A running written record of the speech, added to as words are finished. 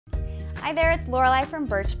Hi there, it's Lorelei from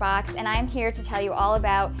Birchbox, and I'm here to tell you all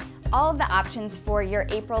about all of the options for your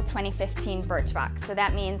April 2015 Birchbox. So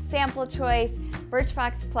that means Sample Choice,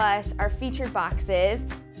 Birchbox Plus, our featured boxes.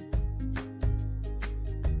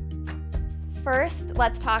 First,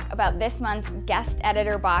 let's talk about this month's guest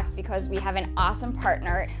editor box because we have an awesome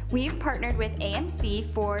partner. We've partnered with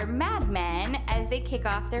AMC for Mad Men as they kick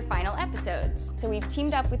off their final episodes. So we've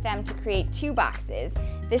teamed up with them to create two boxes.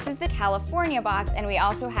 This is the California box, and we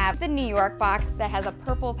also have the New York box that has a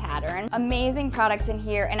purple pattern. Amazing products in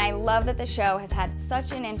here, and I love that the show has had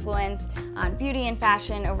such an influence on beauty and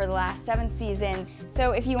fashion over the last 7 seasons.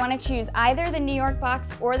 So if you want to choose either the New York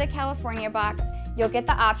box or the California box, you'll get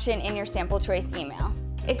the option in your sample choice email.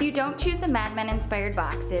 If you don't choose the Mad Men inspired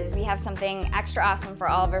boxes, we have something extra awesome for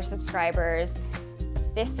all of our subscribers.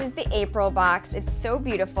 This is the April box. It's so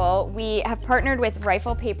beautiful. We have partnered with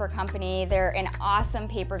Rifle Paper Company. They're an awesome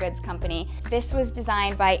paper goods company. This was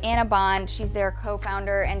designed by Anna Bond. She's their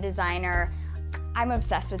co-founder and designer. I'm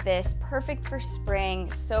obsessed with this. Perfect for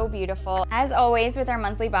spring, so beautiful. As always with our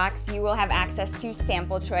monthly box, you will have access to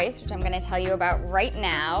Sample Choice, which I'm gonna tell you about right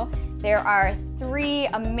now. There are 3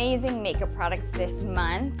 amazing makeup products this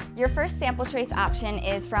month. Your first Sample Choice option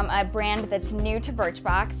is from a brand that's new to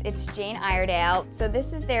Birchbox. It's Jane Iredale. So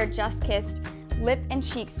this is their Just Kissed Lip and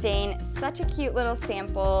Cheek Stain. Such a cute little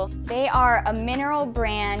sample. They are a mineral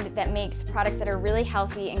brand that makes products that are really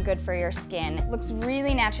healthy and good for your skin. It looks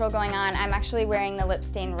really natural going on. I'm actually wearing the lip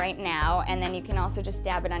stain right now, and then you can also just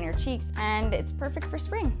dab it on your cheeks, and it's perfect for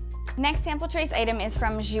spring. Next sample choice item is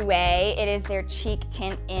from Jouer. It is their cheek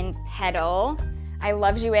tint in Petal. I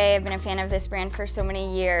love Jouer. I've been a fan of this brand for so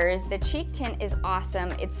many years. The cheek tint is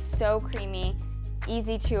awesome. It's so creamy,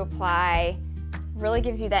 easy to apply. Really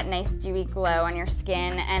gives you that nice dewy glow on your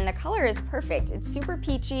skin, and the color is perfect. It's super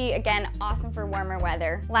peachy, again, awesome for warmer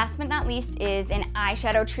weather. Last but not least is an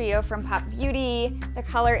eyeshadow trio from Pop Beauty. The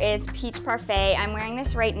color is Peach Parfait. I'm wearing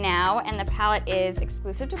this right now, and the palette is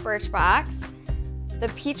exclusive to Birchbox. The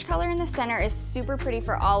peach color in the center is super pretty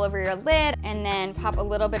for all over your lid, and then pop a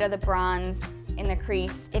little bit of the bronze in the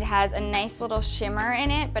crease. It has a nice little shimmer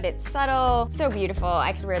in it, but it's subtle. So beautiful.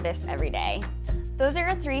 I could wear this every day. Those are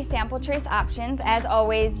your 3 sample choice options. As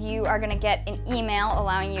always, you are gonna get an email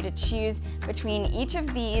allowing you to choose between each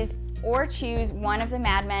of these or choose one of the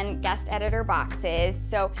Mad Men guest editor boxes.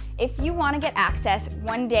 So if you wanna get access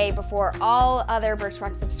one day before all other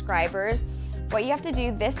Birchbox subscribers, what you have to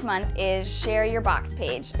do this month is share your box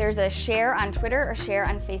page. There's a share on Twitter or share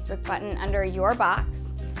on Facebook button under your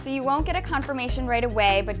box. So you won't get a confirmation right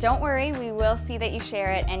away, but don't worry, we will see that you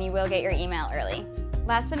share it and you will get your email early.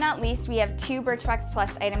 Last but not least, we have 2 Birchbox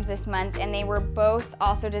Plus items this month, and they were both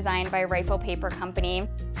also designed by Rifle Paper Company.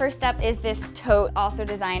 First up is this tote, also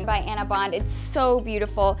designed by Anna Bond. It's so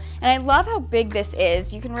beautiful, and I love how big this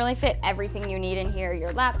is. You can really fit everything you need in here.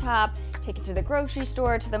 Your laptop, take it to the grocery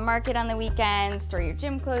store, to the market on the weekends, throw your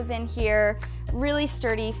gym clothes in here. Really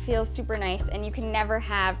sturdy, feels super nice, and you can never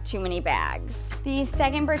have too many bags. The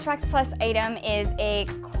second Birchbox Plus item is a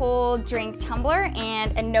cold drink tumbler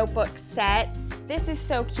and a notebook set. This is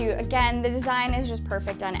so cute. Again, the design is just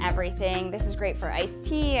perfect on everything. This is great for iced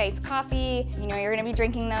tea, iced coffee. You know, you're gonna be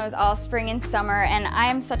drinking those all spring and summer, and I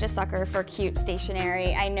am such a sucker for cute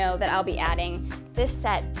stationery. I know that I'll be adding this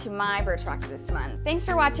set to my Birchbox this month. Thanks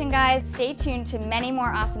for watching, guys. Stay tuned to many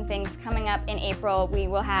more awesome things coming up in April. We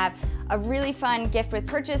will have a really fun gift with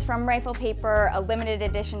purchase from Rifle Paper, a limited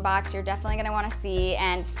edition box you're definitely gonna wanna see,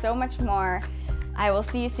 and so much more. I will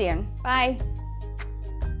see you soon. Bye.